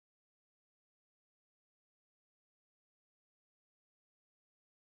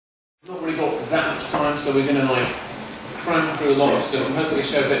We've not really got that much time, so we're going to cram through a lot of stuff and hopefully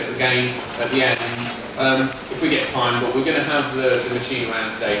show a bit of the game at the end, if we get time. But we're going to have the machine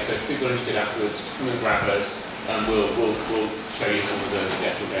around today, so if people are interested afterwards, come and grab us, and we'll show you some of the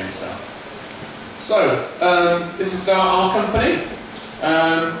actual game itself. So this is our company.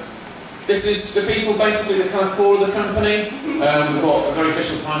 This is the people, basically the kind of core of the company. We've got a very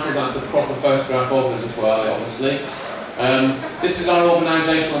official title, that's the proper photograph of us as well, obviously. This is our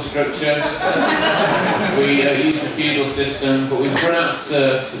organisational structure. We use the feudal system, but we've run out of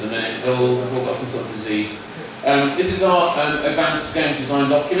serfs at the minute. They've all got some sort of disease. This is our advanced game design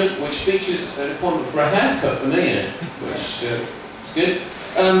document, which features an appointment for a haircut for me in it, which is good.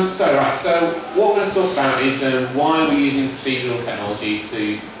 So what we're going to talk about is why we're using procedural technology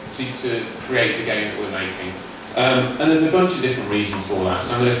to create the game that we're making. And there's a bunch of different reasons for that,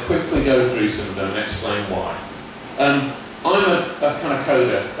 so I'm going to quickly go through some of them and explain why. I'm a kind of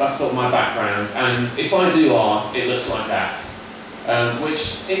coder, that's sort of my background, and if I do art, it looks like that.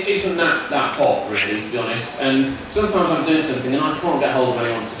 Which it isn't that hot, really, to be honest, and sometimes I'm doing something and I can't get hold of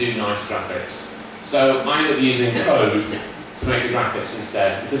anyone to do nice graphics. So I end up using code to make the graphics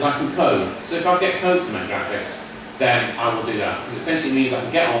instead, because I can code. So if I get code to make graphics, then I will do that, because it essentially means I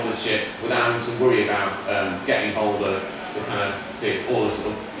can get on with shit without having to worry about getting hold of the kind of all the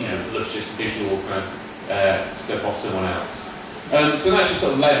sort of luscious visual kind of stuff off someone else. So that's just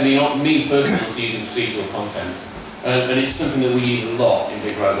sort of led me personally to using procedural content, and it's something that we use a lot in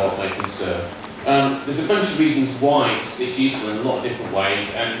Big Robot making Serve. There's a bunch of reasons why it's useful in a lot of different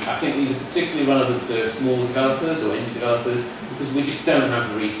ways, and I think these are particularly relevant to small developers or indie developers, because we just don't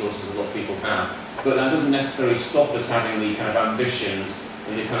have the resources a lot of people have. But that doesn't necessarily stop us having the kind of ambitions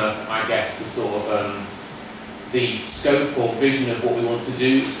and the kind of, I guess, the sort of the scope or vision of what we want to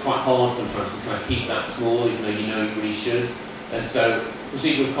do. It's quite hard sometimes to kind of keep that small, even though you know you really should. And so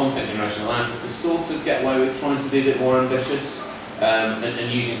procedural content generation allows us to sort of get away with trying to be a bit more ambitious and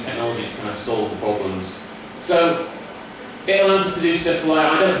using technology to kind of solve the problems. So it allows us to do stuff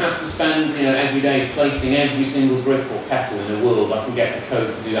like, I don't have to spend every day placing every single brick or petal in the world. I can get the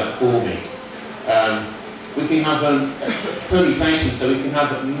code to do that for me. We can have permutations, so we can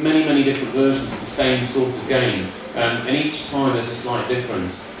have many different versions of the same sort of game, and each time there's a slight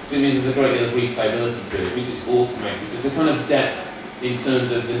difference. So it means there's a great deal of replayability to it. It means it's automated. There's a kind of depth in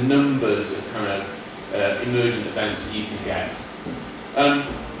terms of the numbers of kind of immersion events that you can get.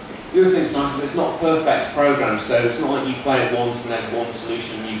 The other thing's nice is it's not a perfect program, so it's not like you play it once and there's one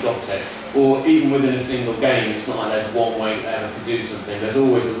solution and you've got it. Or even within a single game, it's not like there's one way to do something. There's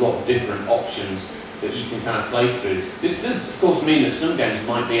always a lot of different options that you can kind of play through. This does, of course, mean that some games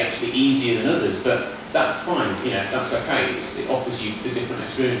might be actually easier than others, but that's fine, that's okay. It offers you the different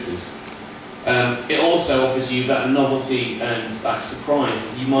experiences. It also offers you that novelty and that surprise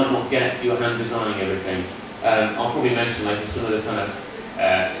that you might not get if you were hand designing everything. I'll probably mention later some of the kind of,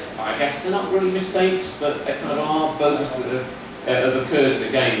 I guess they're not really mistakes, but they kind of are bugs that have occurred in the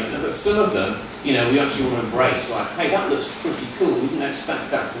game. But some of them, we actually want to embrace, like, hey, that looks pretty cool, we didn't expect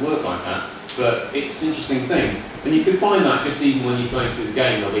that to work like that. But it's an interesting thing, and you can find that just even when you're going through the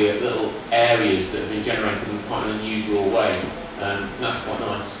game. There'll be little areas that have been generated in quite an unusual way, and that's quite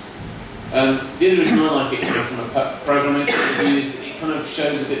nice. The other reason I like it from a programming point of view is that it kind of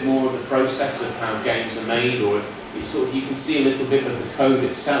shows a bit more of the process of how games are made, or it's sort of, you can see a little bit of the code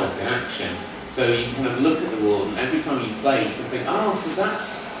itself in action. So you can kind of look at the world, and every time you play, you can think, oh, so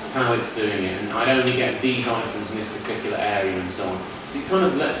that's how it's doing it, and I only get these items in this particular area, and so on. So it kind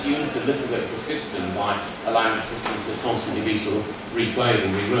of lets you into a little bit of the system by allowing the system to constantly be sort of replayed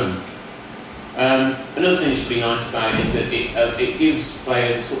and rerun. Another thing that should be nice about it is that it gives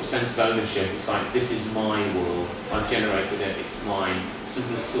players a sort of sense of ownership. It's like, this is my world, I've generated it, it's mine, it's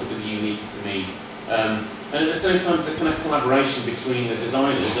something that's sort of unique to me. And at the same time, it's a kind of collaboration between the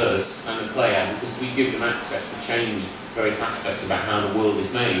designers, us, and the player, because we give them access to change various aspects about how the world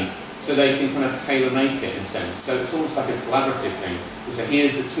is made, so they can kind of tailor-make it in a sense. So it's almost like a collaborative thing. So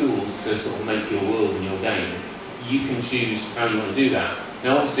here's the tools to sort of make your world and your game. You can choose how you want to do that.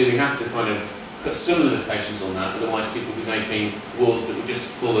 Now obviously we have to kind of put some limitations on that, otherwise people would be making worlds that were just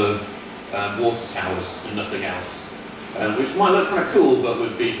full of water towers and nothing else. Which might look kind of cool, but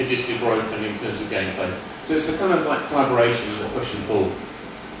would be hideously broken in terms of gameplay. So it's a kind of like collaboration and a push and pull.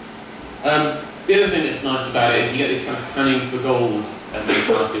 The other thing that's nice about it is you get this kind of panning for gold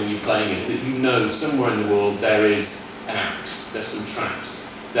mentality when you're playing it, that somewhere in the world there is an axe, there's some traps,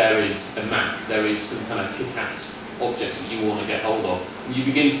 there is a map, there is some kind of kick-ass objects that you want to get hold of. And you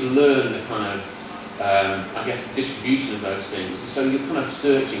begin to learn the kind of, I guess, the distribution of those things. And so you're kind of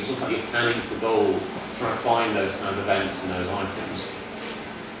searching, it's almost like you're panning for gold, trying to find those kind of events and those items.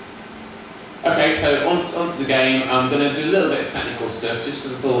 Okay, so onto the game. I'm going to do a little bit of technical stuff, just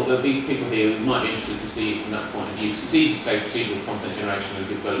because I thought there'll be people here who might be interested to see it from that point of view. Because it's easy to say procedural content generation, and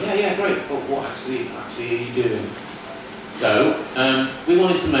people go, yeah, great, but what actually are you doing? So, we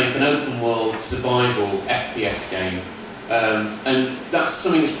wanted to make an open world survival FPS game. And that's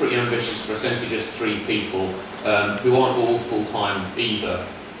something that's pretty ambitious for essentially just 3 people who aren't all full-time either.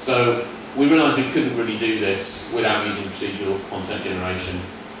 So we realised we couldn't really do this without using procedural content generation.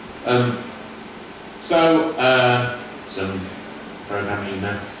 Some programming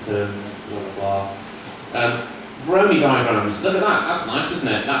maths terms, blah blah blah. Voronoi diagrams, look at that, that's nice,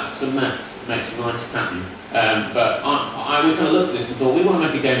 isn't it? That's some maths, makes a nice pattern. But we kind of looked at this and thought, we want to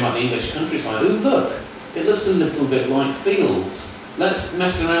make a game like the English countryside. Ooh, look, it looks a little bit like fields. Let's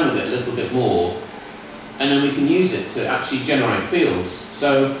mess around with it a little bit more, and then we can use it to actually generate fields.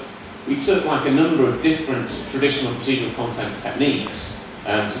 So we took like a number of different traditional procedural content techniques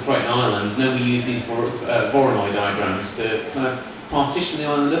to create an island, and then we used these Voronoi diagrams to kind of partition the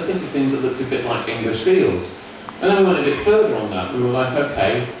island up into things that looked a bit like English fields. And then we went a bit further on that. We were like,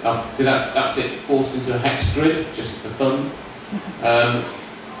 okay, so that's it forced into a hex grid, just for fun.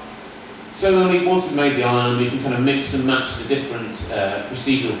 So when we once we've made the island, we can kind of mix and match the different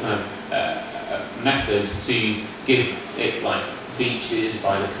procedural kind of methods to give it like beaches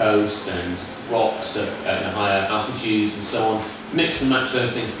by the coast and rocks at higher altitudes and so on. Mix and match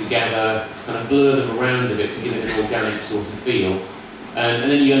those things together, kind of blur them around a bit to give it an organic sort of feel. And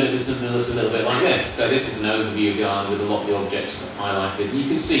then you end up with something that looks a little bit like this. So this is an overview of the island with a lot of the objects highlighted. And you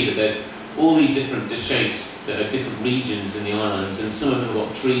can see that there's all these different shapes that are different regions in the islands, and some of them have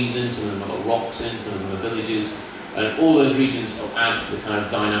got trees in, some of them have got rocks in, some of them are villages, and all those regions sort of add to the kind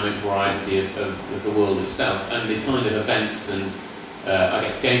of dynamic variety of the world itself, and the kind of events and, I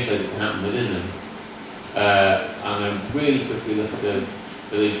guess, gameplay that can happen within them. I'm going to really quickly look at the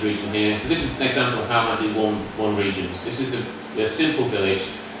village region here. So this is an example of how I do one region. So this is the simple village.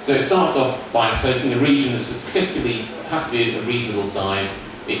 So it starts off by taking a region that's particularly, has to be a reasonable size.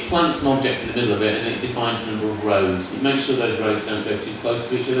 It plants an object in the middle of it, and it defines a number of roads. It makes sure those roads don't go too close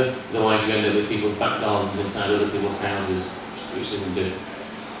to each other, otherwise you end up with people's back gardens inside other people's houses, which isn't good.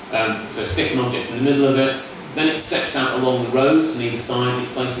 So stick an object in the middle of it, then it steps out along the roads on either side, it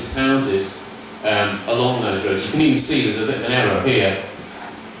places houses along those roads. You can even see there's a bit of an error here.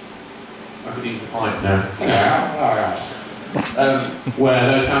 I could use the pipe now.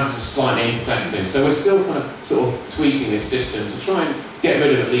 Where those houses are slightly intersecting. So we're still kind of sort of tweaking this system to try and get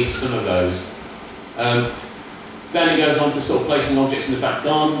rid of at least some of those. Then it goes on to sort of placing objects in the back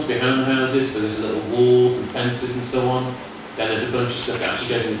gardens behind the houses, so there's little walls and fences and so on. Then there's a bunch of stuff that actually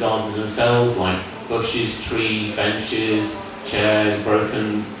goes in the gardens themselves, like bushes, trees, benches, chairs,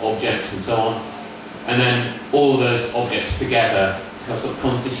 broken objects and so on. And then all of those objects together sort of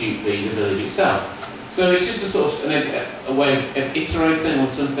constitute the village itself. So it's just a sort of a way of iterating on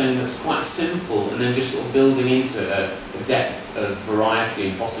something that's quite simple, and then just sort of building into it a depth of variety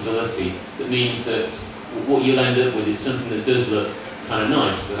and possibility that means that what you'll end up with is something that does look kind of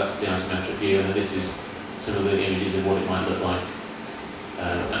nice. So that's the isometric view, and this is some of the images of what it might look like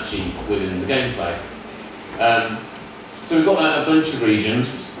actually within the gameplay. So we've got a bunch of regions.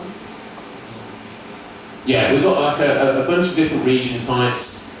 Yeah, we've got like a bunch of different region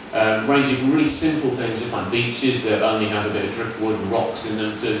types. Ranging from really simple things, just like beaches that only have a bit of driftwood and rocks in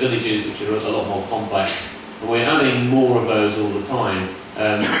them, to villages which are a lot more complex. And we're adding more of those all the time.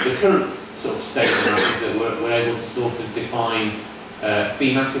 The current sort of state of that is that we're able to sort of define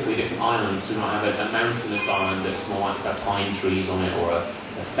thematically different islands. We might have a mountainous island that's more likely to have pine trees on it, or a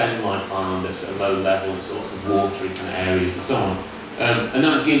fen-like island that's at a low level, that's got lots of watery kind of areas and so on. And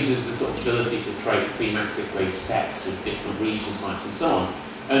that gives us the sort of ability to create thematically sets of different region types and so on.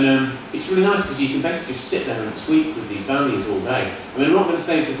 And it's really nice because you can basically just sit there and tweak with these values all day. I mean, I'm not going to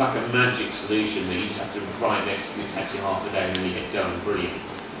say this is like a magic solution that you just have to write this and it takes you half a day and then you get going, brilliant.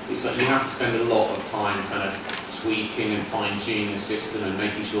 It's like you have to spend a lot of time kind of tweaking and fine-tuning the system and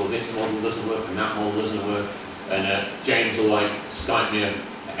making sure this model doesn't work and that model doesn't work. And James will like Skype me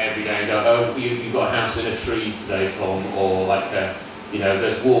every day and go, oh, you've got a house in a tree today, Tom, or like you know,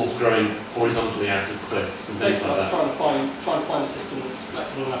 there's walls growing horizontally out of cliffs and things like that. Trying to find a system that's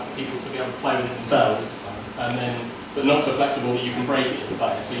flexible enough for people to be able to play with it themselves, and then, but not so flexible that you can break it as a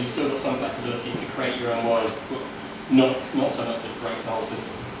player. So you've still got some flexibility to create your own wires, but not so much that it breaks the whole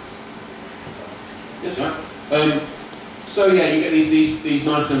system. That's right. So yeah, you get these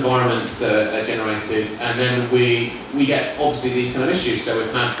nice environments that are generated, and then we get obviously these kind of issues. So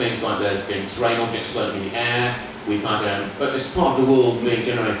we've had things like there's been terrain objects floating in the air. We've had, but as part of the world being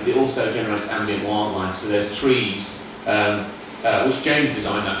generated, it also generates ambient wildlife. So there's trees, which James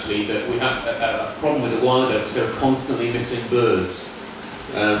designed actually, that we had a problem with the wild oaks. They were constantly emitting birds.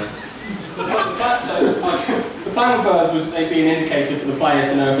 The plan with birds was they'd be an indicator for the player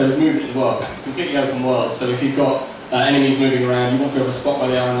to know if there was movement in the world. It's a completely open world, so if you've got enemies moving around, you want to be able to spot where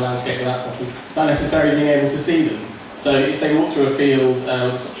they are in the landscape without necessarily being able to see them. So if they walk through a field with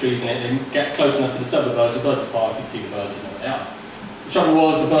got trees in it, they get close enough to disturb the birds will fly. If you can see the birds, you know where they are. The trouble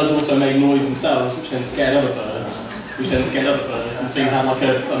was the birds also made noise themselves, which then scared other birds, and so you had like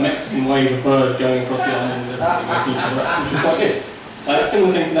a Mexican wave of birds going across the island and everything, which was quite good.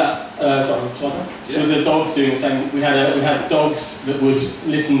 Similar thing to that, it was the dogs doing the same. We had dogs that would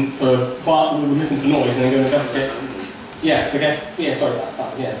listen for noise and then go investigate.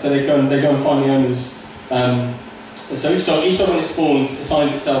 So they go and find the owners. So each dog when it spawns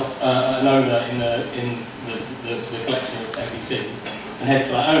assigns itself an owner in the collection of NPCs and heads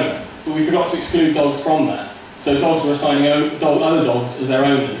for that owner. But we forgot to exclude dogs from that. So dogs were assigning other dogs as their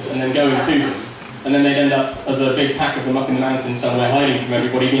owners and then going to them. And then they'd end up as a big pack of them up in the mountains somewhere, hiding from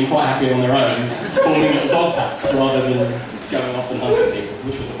everybody, being quite happy on their own, forming little dog packs rather than going off and hunting people,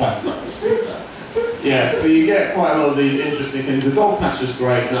 which was the plan. Yeah, so you get quite a lot of these interesting things. The dog patch was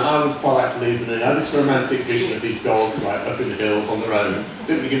great. Now I would quite like to leave them in. I had this romantic vision of these dogs like up in the hills on their own.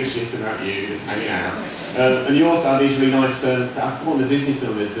 Didn't give a shit about you, just hanging out. And you also have these really nice, I forgot what the Disney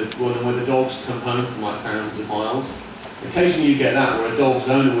film is, where the dogs come home from like thousands of miles. Occasionally you get that where a dog's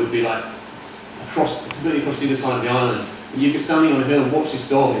owner would be like completely across the other side of the island. And you'd be standing on a hill and watch this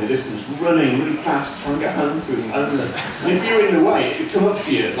dog in the distance running really fast trying to get home to its owner. And if you're in the way, it would come up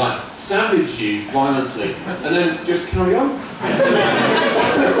to you, like savage you violently, and then just carry on.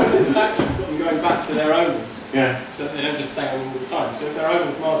 It's actually them going back to their owners. Yeah. So they don't just stay on all the time. So if their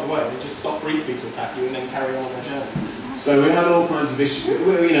owner's miles away, they just stop briefly to attack you and then carry on their journey. So we had all kinds of issues.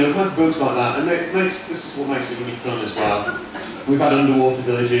 We've had bugs like that, and this is what makes it really fun as well. We've had underwater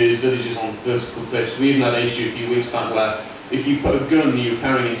villages on vertical cliffs. We even had an issue a few weeks back where if you put a gun you were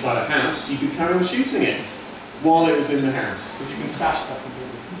carrying inside a house, you could carry on shooting it while it was in the house. Because you can stash stuff.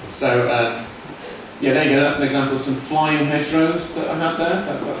 So, yeah, there you go. That's an example of some flying hedgerows that I had there.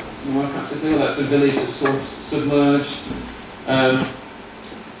 That got some work out to do. That's a village that's sort of submerged.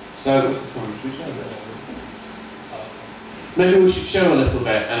 So, what's the time? Should we show that? Maybe we should show a little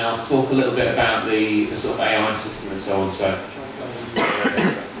bit, and I'll talk a little bit about the sort of AI system and so on. So,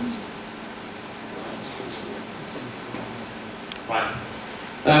 right.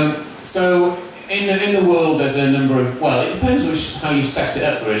 So in the world, there's a number of, well, it depends how you set it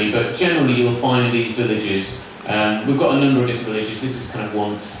up really, but generally you'll find these villages. We've got a number of different villages. This is kind of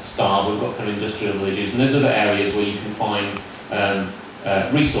one star. We've got kind of industrial villages, and there's other areas where you can find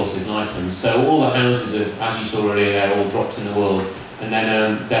resources and items. So all the houses are, as you saw earlier, they're all dropped in the world, and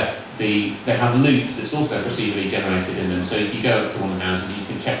then they have loot that's also procedurally generated in them. So if you go up to one of the houses, you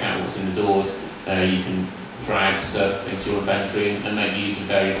can check out what's in the doors. You can drag stuff into your inventory and make use of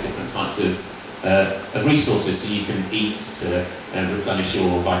various different types of resources. So you can eat to replenish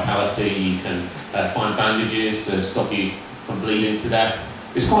your vitality. You can find bandages to stop you from bleeding to death.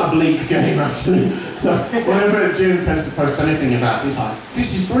 It's quite a bleak game actually. Whenever Jim tends to post anything about it, he's like,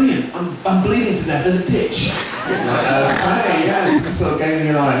 "This is brilliant. I'm bleeding to death in a ditch." Hey, yeah, it's the sort of game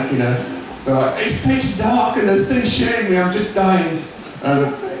you like, you know. So like, it's pitch dark and there's things shooting me. I'm just dying.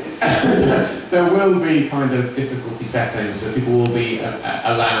 There will be kind of difficulty settings, so people will be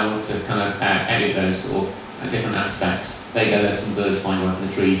allowed to kind of edit those sort of different aspects. There you go. There's some birds flying up in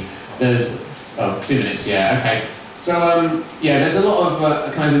the trees. There's 2 minutes. Yeah. Okay. So, yeah, there's a lot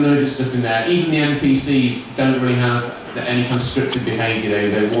of kind of emergent stuff in there. Even the NPCs don't really have any kind of scripted behaviour.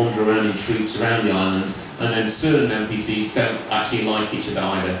 They wander around in troops around the islands, and then certain NPCs don't actually like each other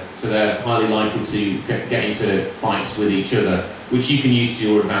either. So they're highly likely to get into fights with each other, which you can use to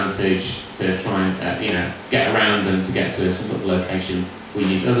your advantage to try and get around them to get to some sort of location where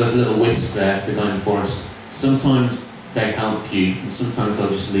you need. Oh, there's a little wisp there, the guy in the forest. Sometimes they help you, and sometimes they'll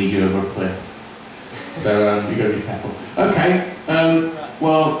just lead you over a cliff. So you've got to be careful. Okay,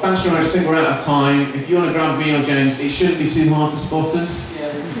 well, thanks very much. I think we're out of time. If you want to grab me or James, it shouldn't be too hard to spot us.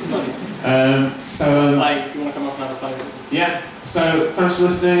 Yeah, so, if you want to come up and have a play. Yeah, so thanks for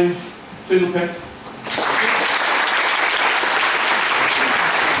listening. Toodle pip.